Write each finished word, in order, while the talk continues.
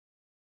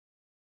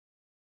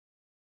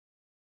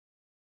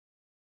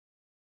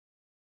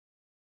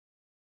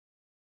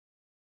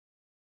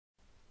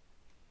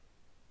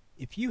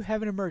If you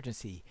have an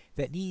emergency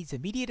that needs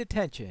immediate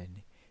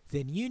attention,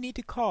 then you need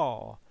to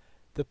call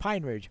the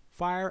Pine Ridge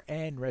Fire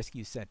and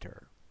Rescue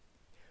Center.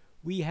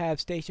 We have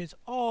stations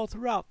all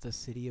throughout the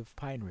city of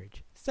Pine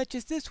Ridge, such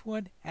as this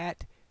one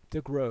at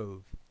the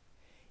Grove.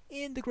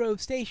 In the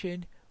Grove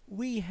Station,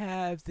 we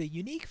have the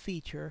unique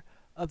feature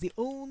of the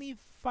only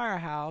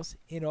firehouse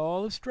in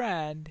all of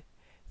Strand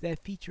that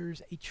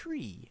features a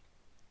tree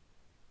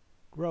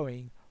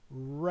growing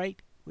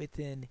right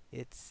within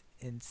its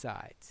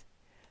insides.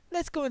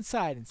 Let's go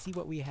inside and see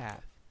what we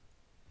have.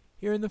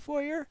 Here in the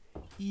foyer,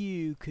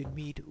 you could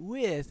meet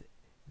with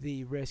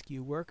the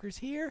rescue workers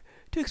here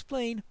to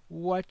explain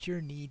what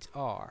your needs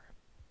are.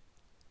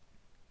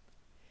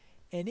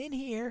 And in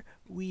here,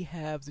 we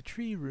have the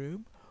tree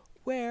room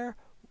where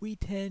we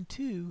tend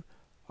to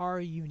our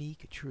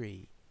unique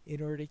tree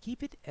in order to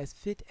keep it as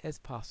fit as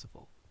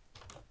possible.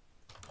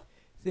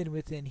 Then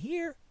within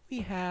here, we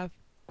have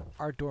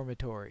our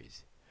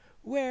dormitories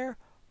where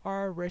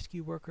our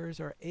rescue workers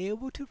are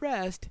able to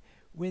rest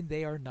when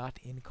they are not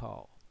in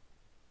call.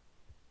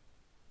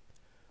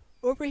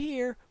 Over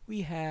here,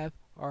 we have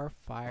our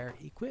fire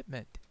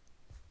equipment.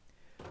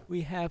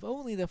 We have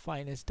only the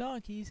finest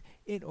donkeys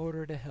in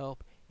order to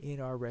help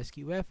in our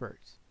rescue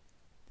efforts.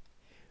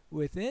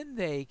 Within,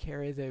 they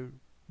carry the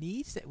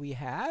needs that we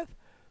have.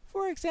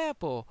 For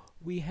example,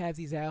 we have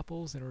these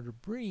apples in order to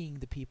bring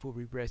the people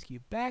we rescue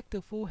back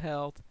to full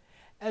health,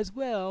 as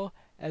well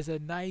as a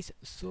nice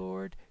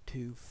sword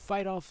to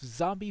fight off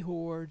zombie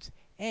hordes,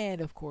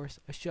 and of course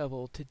a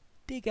shovel to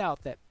dig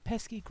out that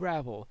pesky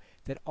gravel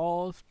that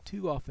all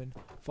too often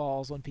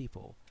falls on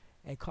people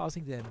and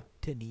causing them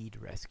to need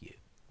rescue.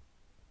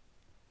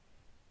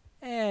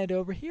 And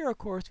over here, of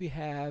course, we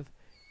have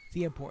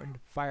the important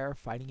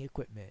firefighting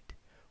equipment,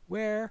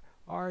 where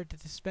our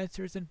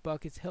dispensers and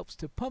buckets helps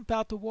to pump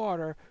out the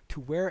water to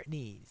where it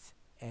needs.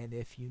 And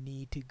if you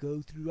need to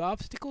go through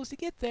obstacles to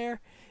get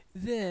there,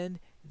 then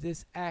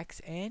this axe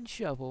and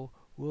shovel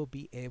will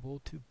be able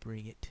to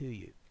bring it to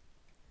you.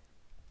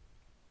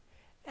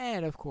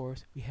 And of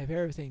course, we have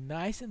everything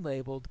nice and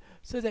labeled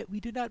so that we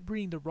do not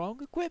bring the wrong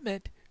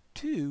equipment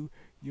to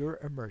your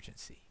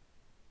emergency.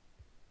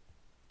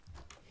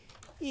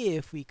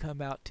 If we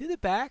come out to the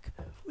back,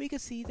 we can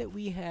see that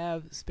we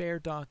have spare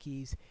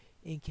donkeys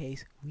in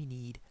case we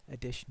need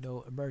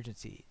additional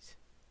emergencies.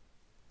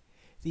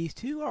 These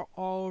two are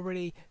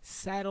already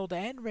saddled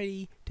and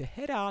ready to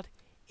head out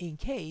in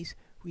case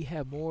we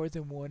have more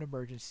than one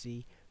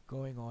emergency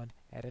going on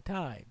at a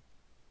time.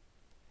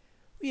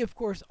 We of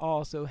course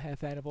also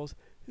have animals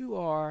who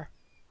are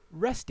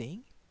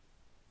resting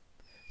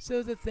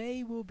so that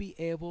they will be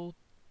able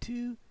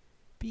to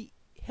be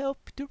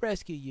helped to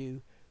rescue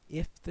you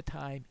if the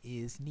time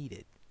is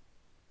needed.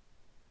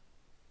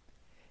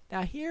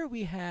 Now here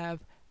we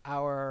have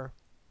our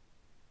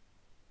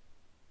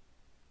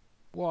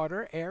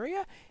water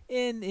area,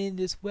 and in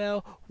this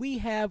well we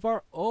have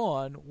our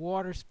own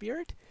water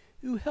spirit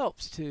who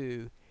helps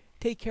to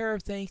take care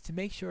of things to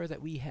make sure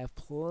that we have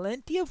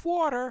plenty of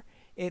water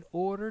in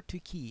order to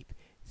keep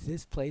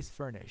this place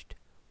furnished,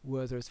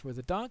 whether it's for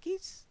the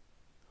donkeys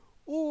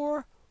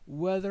or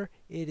whether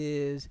it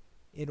is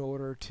in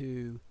order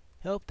to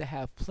help to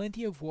have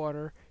plenty of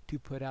water to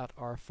put out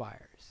our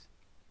fires.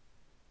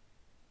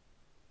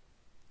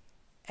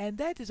 And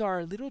that is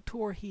our little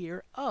tour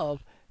here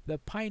of the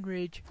Pine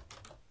Ridge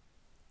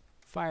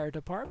Fire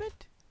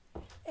Department.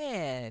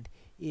 And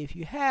if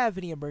you have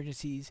any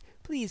emergencies,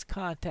 please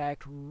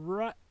contact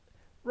right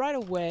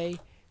away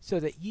so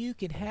that you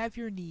can have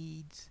your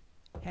needs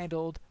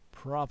handled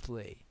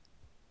promptly.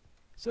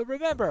 So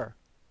remember,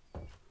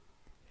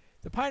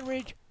 the Pine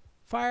Ridge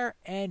Fire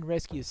and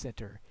Rescue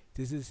Center.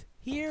 This is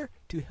here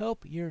to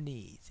help your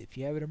needs. If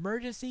you have an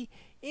emergency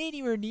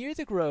anywhere near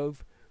the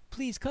Grove,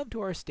 please come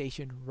to our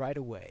station right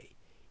away.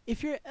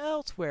 If you're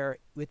elsewhere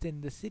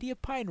within the city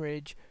of Pine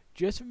Ridge,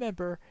 just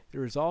remember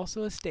there is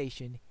also a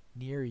station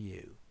near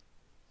you.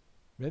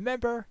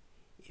 Remember,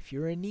 if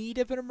you're in need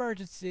of an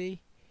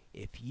emergency,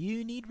 if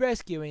you need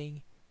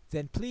rescuing,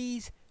 then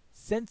please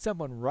send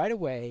someone right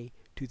away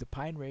to the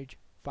Pine Ridge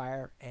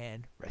Fire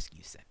and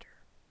Rescue Center.